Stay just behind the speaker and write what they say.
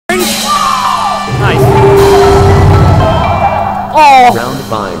Nice. Oh! Round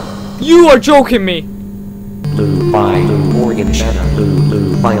 5. You are joking me! Blue, by blue, Oregon, Shanna,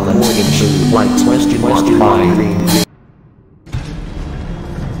 blue, violet, Oregon, blue, white, question, by green.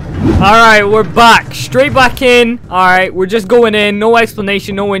 Alright, we're back. Straight back in. Alright, we're just going in. No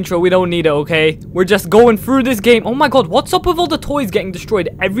explanation, no intro. We don't need it, okay? We're just going through this game. Oh my god, what's up with all the toys getting destroyed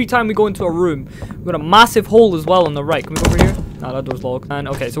every time we go into a room? We've got a massive hole as well on the right. Can we go over here? No, that door's locked. And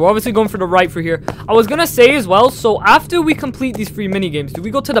okay, so we're obviously going for the right for here. I was gonna say as well, so after we complete these 3 minigames, do we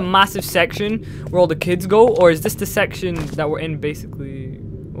go to the massive section where all the kids go? Or is this the section that we're in basically?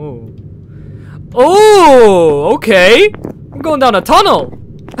 Oh. Oh, okay. We're going down a tunnel.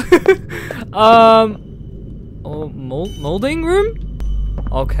 Molding room?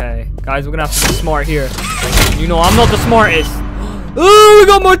 Okay, guys, we're gonna have to be smart here. You know, I'm not the smartest. Oh, we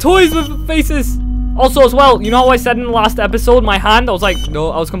got more toys with faces. Also, as well, you know how I said in the last episode, my hand, I was like, no,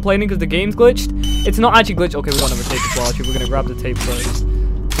 I was complaining because the game's glitched. It's not actually glitched. Okay, we got another tape as well. Actually, we're gonna grab the tape first.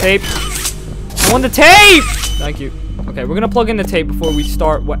 Tape. I want the tape! Thank you. Okay, we're gonna plug in the tape before we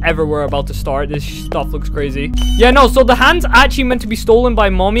start whatever we're about to start. This stuff looks crazy. Yeah, no, so the hand's actually meant to be stolen by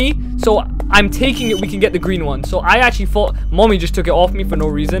Mommy. So I'm taking it we can get the green one. So I actually thought Mommy just took it off me for no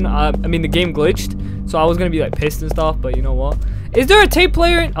reason. I mean, the game glitched. So I was gonna be like pissed and stuff, but you know what? Is there a tape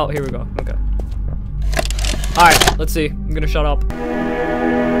player? Oh, here we go. Okay. Alright, let's see. I'm gonna shut up.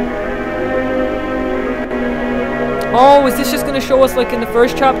 Oh, is this just gonna show us like in the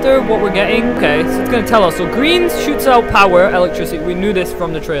first chapter what we're getting? Okay, so it's gonna tell us. So green shoots out power, electricity. We knew this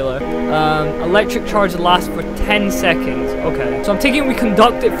from the trailer. Electric charge lasts for 10 seconds. Okay, so I'm taking we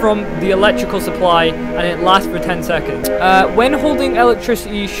conduct it from the electrical supply and it lasts for 10 seconds. When holding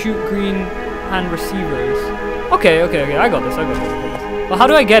electricity, shoot green hand receivers. Okay, I got this. But how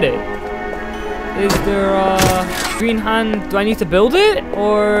do I get it? Is there a green hand? Do I need to build it?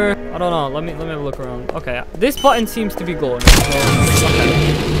 Or I don't know. Let me have a look around. Okay, this button seems to be glowing. So,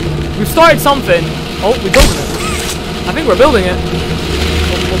 okay. We've started something. Oh, we're building it. I think we're building it.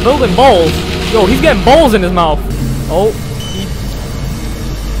 We're building balls. Yo, he's getting balls in his mouth. Oh.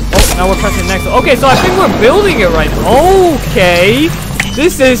 Oh, now we're pressing next. Okay, so I think we're building it right now. Okay.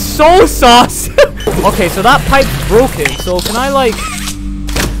 This is so sus. Okay, so that pipe's broken. So can I like...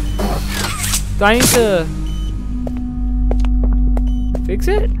 Do I need to fix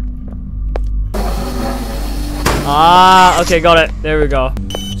it? Ah, okay, got it. There we go.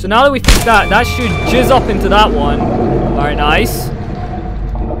 So now that we fixed that, that should jizz up into that one. Alright, nice.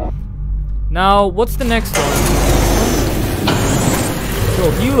 Now, what's the next one?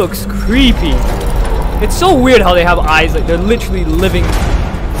 Bro, he looks creepy. It's so weird how they have eyes, like they're literally living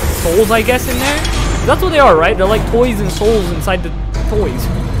souls, I guess, in there. That's what they are, right? They're like toys and souls inside the toys.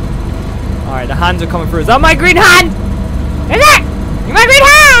 Alright, the hands are coming through. Is that my green hand? Is it? My green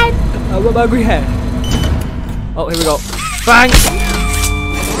hand! I want my green hand. Oh, here we go. Bang!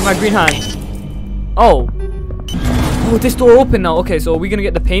 My green hand. Oh. Oh, this door open now. Okay, so are we gonna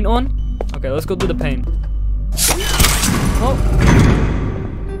get the paint on? Okay, let's go do the paint. Oh.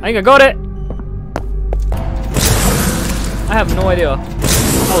 I think I got it. I have no idea.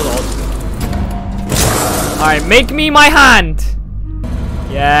 Alright, make me my hand.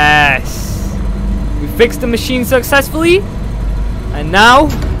 Yes. We fixed the machine successfully. And now,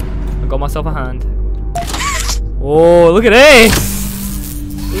 I got myself a hand. Oh, look at this.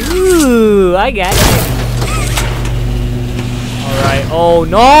 Ooh, I got it. Alright, oh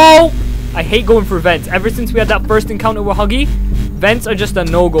no. I hate going for vents. Ever since we had that first encounter with Huggy, vents are just a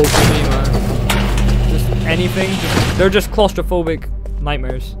no-go for me, man. Just anything. They're just claustrophobic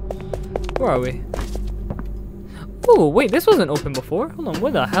nightmares. Where are we? Oh, wait, this wasn't open before. Hold on,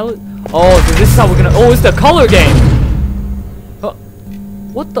 what the hell? Oh, so this is how we're gonna... Oh, it's the color game.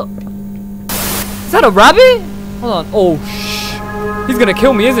 What the... Is that a rabbit? Hold on. Oh, shh. He's gonna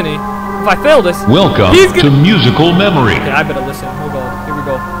kill me, isn't he? If I fail this... Welcome to musical memory. Okay, I better listen. Hold on. Here we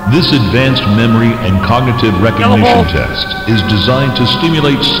go. This advanced memory and cognitive recognition test is designed to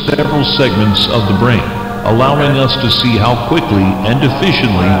stimulate several segments of the brain, allowing us to see how quickly and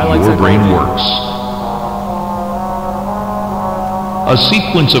efficiently your brain works. A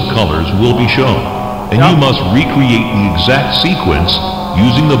sequence of colors will be shown, and you must recreate the exact sequence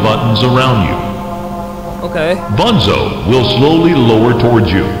using the buttons around you. Okay. Bunzo will slowly lower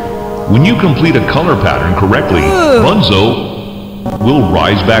towards you. When you complete a color pattern correctly, Bunzo will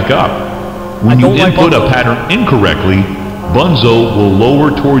rise back up. When you input a pattern incorrectly, Bunzo will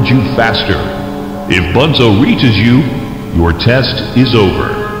lower towards you faster. If Bunzo reaches you, your test is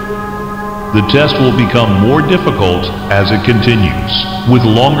over. The test will become more difficult as it continues, with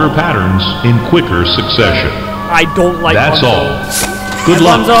longer patterns in quicker succession. I don't like That's Bunzo. all. Good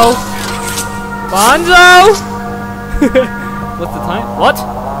luck. Bunzo. Bunzo! What's the time? What?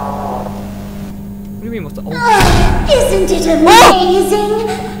 What do you mean, what's the... Oh. Isn't it amazing?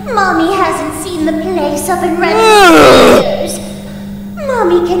 Mommy hasn't seen the place up and running in years.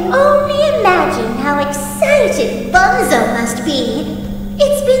 Mommy can only imagine how excited Bunzo must be.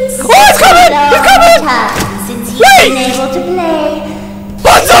 It's been such a long time since he's been able to play.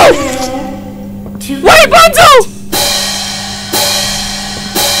 Bunzo! Wait, Bunzo!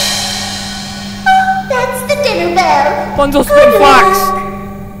 Oh, that's the dinner bell. Bunzo spit flax.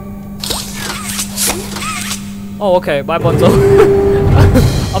 Oh, okay. Bye, Bunzo.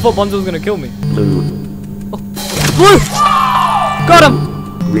 I thought Bunzo was gonna kill me. Blue. Oh. Blue! Got him!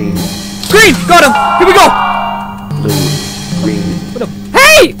 Green. Green! Got him! Here we go! Blue. Green. What up?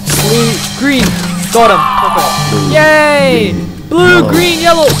 Hey! Blue, green. Got him. Perfect. Blue. Yay! Green. Blue, Yellow. green,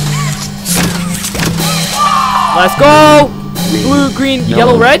 yellow. Let's go! Green. Blue, green, Yellow.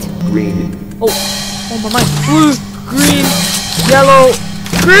 yellow, red. Green. Oh my mind. Blue, green, yellow,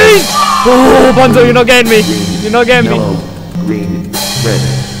 green! Oh, Bunzo, you're not getting me. Green. You're not getting Yellow. me. Green. Red.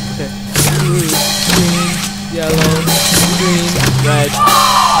 Okay. Blue, green, yellow, green, red.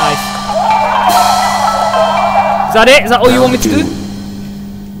 Nice. Is that it? Is that all you want me to do?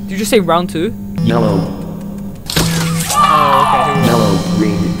 Did you just say round 2? Yellow. Oh, okay. Here we go. Yellow.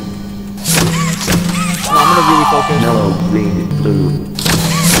 Green. No, I'm gonna really focus. Yellow. Green. Blue.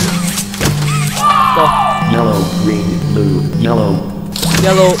 Go. Yellow. Green. Blue. Yellow.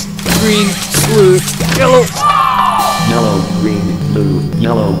 Yellow, green, blue, yellow, Yellow. Green. Blue.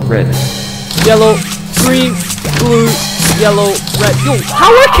 Yellow. Red. yellow, green, blue, yellow, red. Yo, how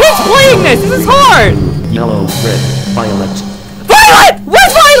are kids playing this? This is hard! Yellow. Red. Violet. Violet!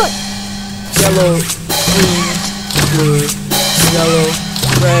 Where's Violet? Yellow, green, blue, yellow,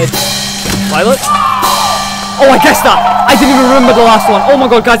 red. Violet? Oh, I guessed that! I didn't even remember the last one. Oh my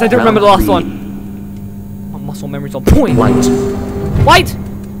god, guys, I didn't remember the last one. My muscle memory's on point. White. White?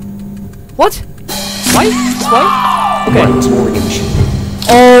 What? White? It's white? Okay. White. Orange.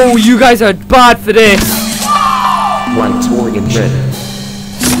 Oh, you guys are bad for this. White. Orange. Red.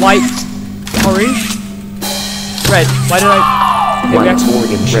 White, orange, red. Why did I? Okay, we White. actually-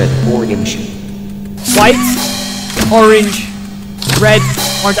 Orange. Red. Orange. White, orange, red,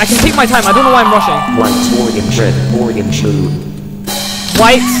 orange. I can take my time. I don't know why I'm rushing. White. Orange. Red. Orange. Blue.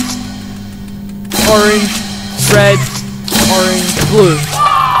 White, orange, red, orange, blue.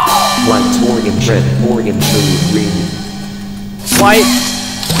 White. Orange. Red. Orange. Blue. Green. White,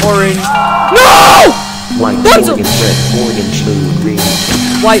 orange. No! White. Bunzo! Orange. Red. Orange. Blue. Green.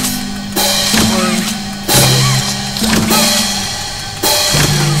 White, orange.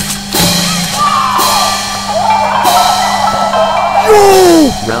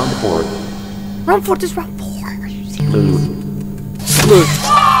 Yo! Round 4. Round 4. This round 4. Are you serious? Blue. Blue.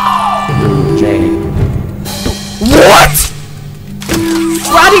 Blue. J. What?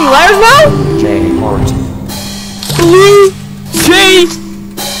 We're adding letters now? Blue. J. Heart. Blue, J,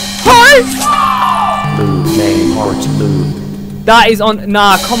 heart. Blue. J. Heart. Blue. That is on.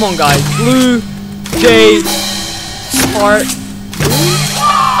 Nah, come on, guys. Blue, J, heart. Blue.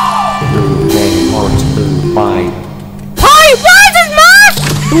 J. Heart. Blue. Pie. Pie. Why is this math?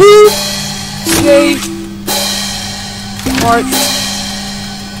 Blue, J, heart.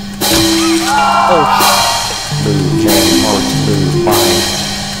 Oh shit. Blue. J. Heart. Blue. Pie. Blue,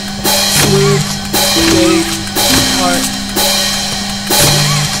 J, heart. Blue. J. Heart.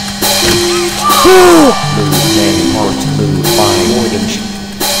 Blue. Pie. Orange.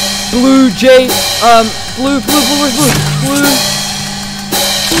 Blue, J, blue,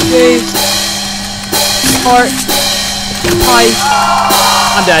 J, heart, pie.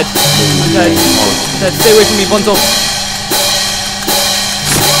 I'm dead. I'm dead. Dead. Stay away from me, Bunzo.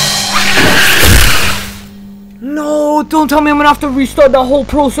 No, don't tell me I'm gonna have to restart that whole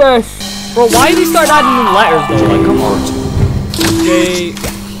process. Bro, why did he start adding new letters though? Like, come on. J,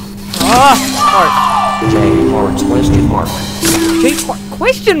 heart. J. Heart. Question mark. J, heart.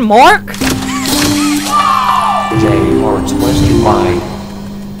 Question mark? J. Heart. Question pie.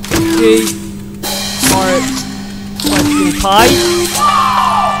 J, heart, question pie.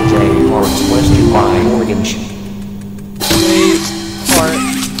 J. Heart. Question pie. Orange. J, heart,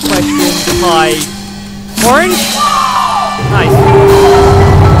 question pie. Orange? Nice.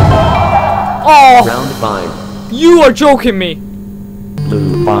 Oh, Round 5. you are joking me.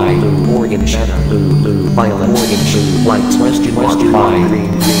 Blue. Pie. Blue. Orange. Blue. Blue. Violet. Orange. Blue. White. Question mark. Pie.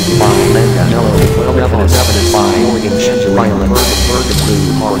 Green. Green. Pie. Lambda. Yellow. Definite. Pie. Orange. Violet. Burger. Blue.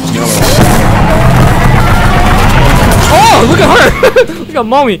 Heart. Yellow. Oh, look at her. Look at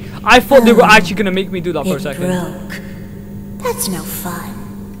mommy. I thought they were actually gonna make me do that for a It second. broke. That's no fun.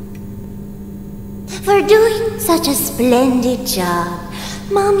 For doing such a splendid job,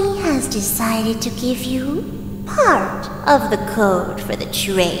 Mommy has decided to give you part of the code for the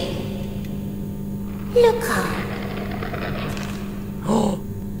train. Look up.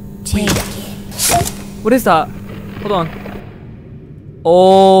 Take it. What is that? Hold on.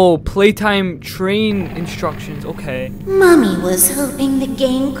 Oh, Playtime train instructions. Okay. Mommy was hoping the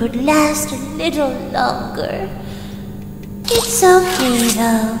game could last a little longer. It's okay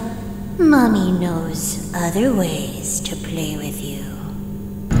though. Mommy knows other ways to play with you.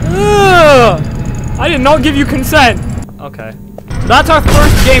 Ugh! I did not give you consent. Okay. So that's our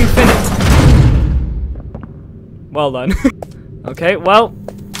first game finished. Well done. Okay, well,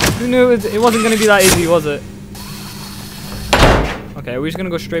 who knew it wasn't going to be that easy, was it? Okay, are we just going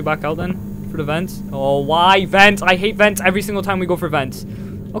to go straight back out then for the vents? Oh, why vents? I hate vents every single time we go for vents.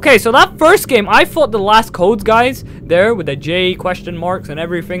 Okay, so that first game, I thought the last codes, guys, there with the J question marks and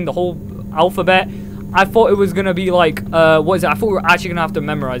everything, the whole alphabet, I thought it was going to be like, what is it? I thought we were actually going to have to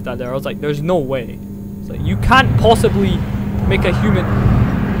memorize that there. I was like, there's no way. It's like, you can't possibly make a human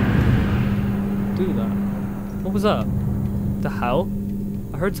do that. What was that? The hell?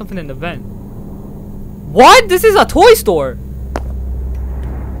 I heard something in the vent. What? This is a toy store.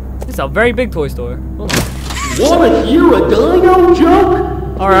 It's a very big toy store. Hold on. Wanna hear a dino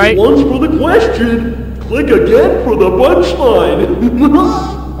joke? Alright. Once for the question. Click again for the punchline.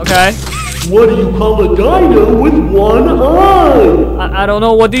 Okay. What do you call a dino with one eye? I don't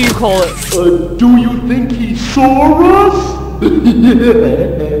know. What do you call it? Do you think he saw us?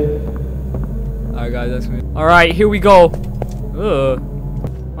 Alright, guys, that's me. Alright, here we go. Ugh.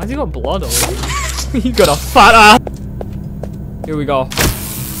 Why's he got blood all over? He got a fat ass. Here we go.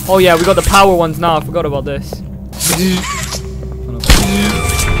 Oh yeah, we got the power ones now. I forgot about this.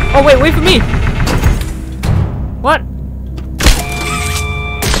 Oh wait for me. What?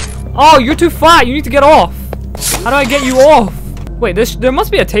 Oh, you're too fat. You need to get off. How do I get you off? Wait, there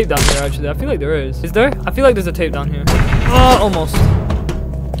must be a tape down here actually. I feel like there is. Is there? I feel like there's a tape down here. Oh, almost.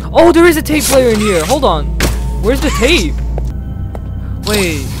 Oh, there is a tape player in here. Hold on. Where's the tape?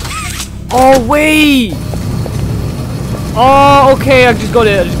 Wait. Oh, wait. Oh, okay. I just got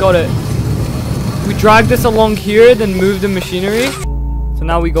it. We drag this along here, then move the machinery. So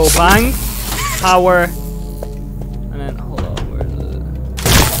now we go bang, power, and then, hold on. Where is it?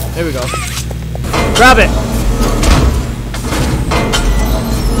 There we go. Grab it.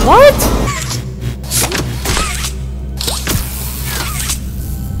 What?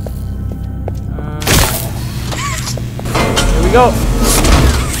 Here we go.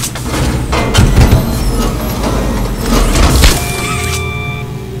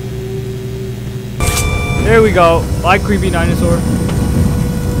 There we go. Bye, creepy dinosaur.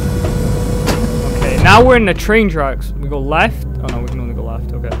 Okay, now we're in the train tracks. We go left. Oh no, we can only go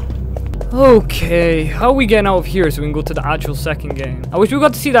left. Okay. Okay, how are we getting out of here so we can go to the actual second game? I wish we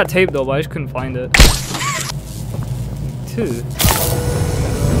got to see that tape though, but I just couldn't find it. 2.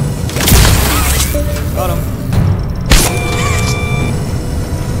 Got him.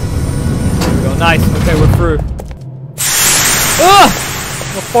 There we go. Nice. Okay, we're through. Ah!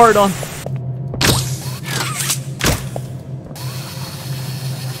 I'm a fart on.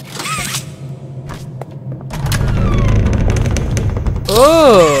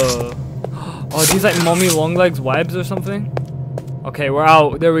 Oh! Oh, these like mommy long legs webs or something? Okay, we're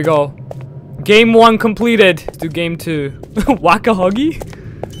out. There we go. Game 1 completed. Let's do game 2. Whack a huggy?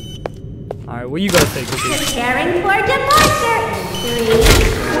 Alright, what you gotta take? Preparing for departure. 3, 2,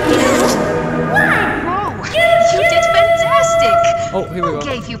 1. Whoa! You did fantastic! Oh, here we go. Who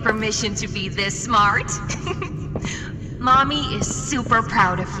gave you permission to be this smart? Mommy is super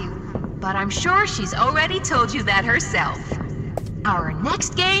proud of you, but I'm sure she's already told you that herself. Our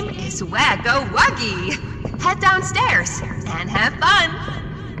next game is Whack-A-Wuggy. Head downstairs and have fun.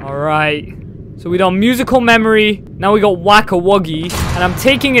 Alright. So we done musical memory. Now we got Whack-A-Wuggy. And I'm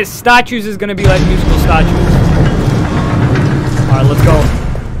taking it statues is gonna be like musical statues. Alright, let's go.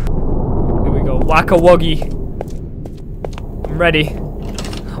 Here we go. Whack-A-Wuggy. I'm ready.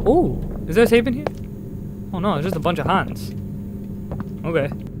 Oh, is there a tape in here? Oh no, it's just a bunch of hands. Okay.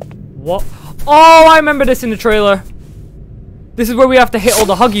 What? Oh, I remember this in the trailer. This is where we have to hit all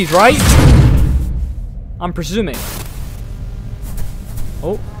the huggies, right? I'm presuming.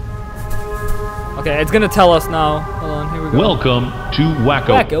 Oh. Okay, it's gonna tell us now. Hold on, here we go. Welcome to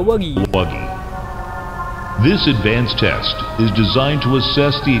Whack-A-Wuggy. Wuggy. This advanced test is designed to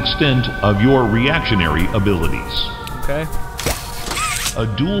assess the extent of your reactionary abilities. Okay. A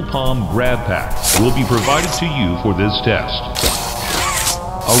dual palm grab pack will be provided to you for this test.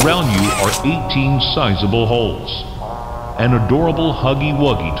 Around you are 18 sizable holes. An adorable Huggy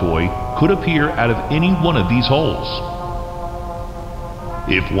Wuggy toy could appear out of any one of these holes.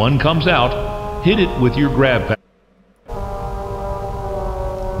 If one comes out, hit it with your grab pattern.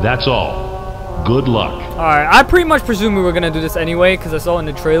 That's all. Good luck. Alright, I pretty much presumed we were gonna do this anyway because I saw it in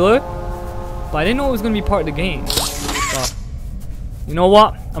the trailer. But I didn't know it was gonna be part of the game. So, you know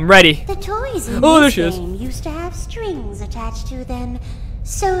what? I'm ready. The toys in there this she is. game used to have strings attached to them,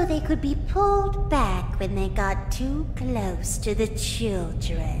 so they could be pulled back when they got too close to the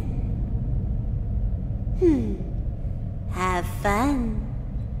children. Have fun.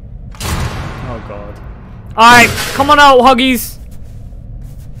 Oh god. Alright, come on out, Huggies.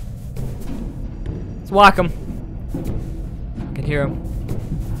 Let's whack him. I can hear him.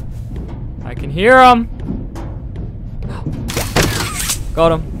 I can hear him.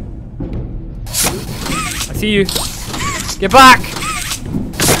 Got him. I see you. Get back.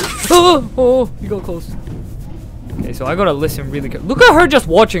 Oh, you got close. Okay, so I gotta listen really carefully. Look at her just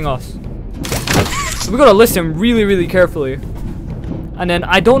watching us. We gotta listen really, really carefully. And then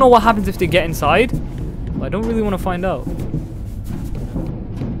I don't know what happens if they get inside. But I don't really want to find out.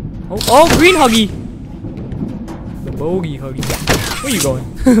 Oh, green Huggy. The bogey Huggy. Where are you going?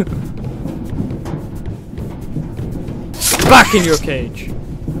 Back in your cage.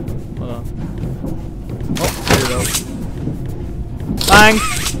 Hold on. Oh, there we go. Bang.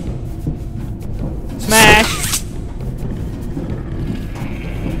 Smash.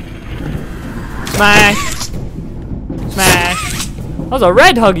 Smash. Smash. That was a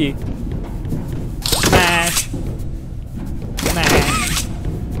red Huggy. Smash. Smash.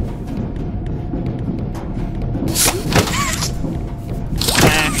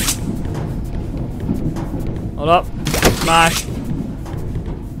 Smash. Hold up. Smash.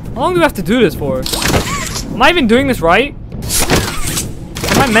 How long do we have to do this for? Am I even doing this right?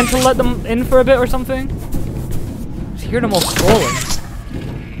 Am I meant to let them in for a bit or something? I just hear them all scrolling.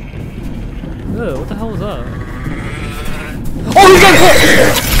 Ew, what the hell was that? Oh, he's getting caught!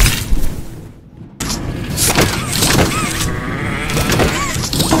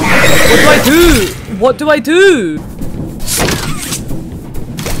 What do I do? What do I do?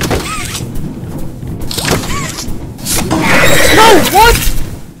 No, what?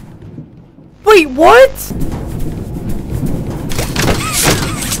 Wait, what?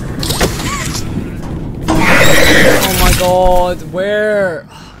 Oh my god, where?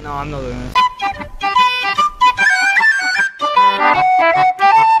 No, I'm not doing this.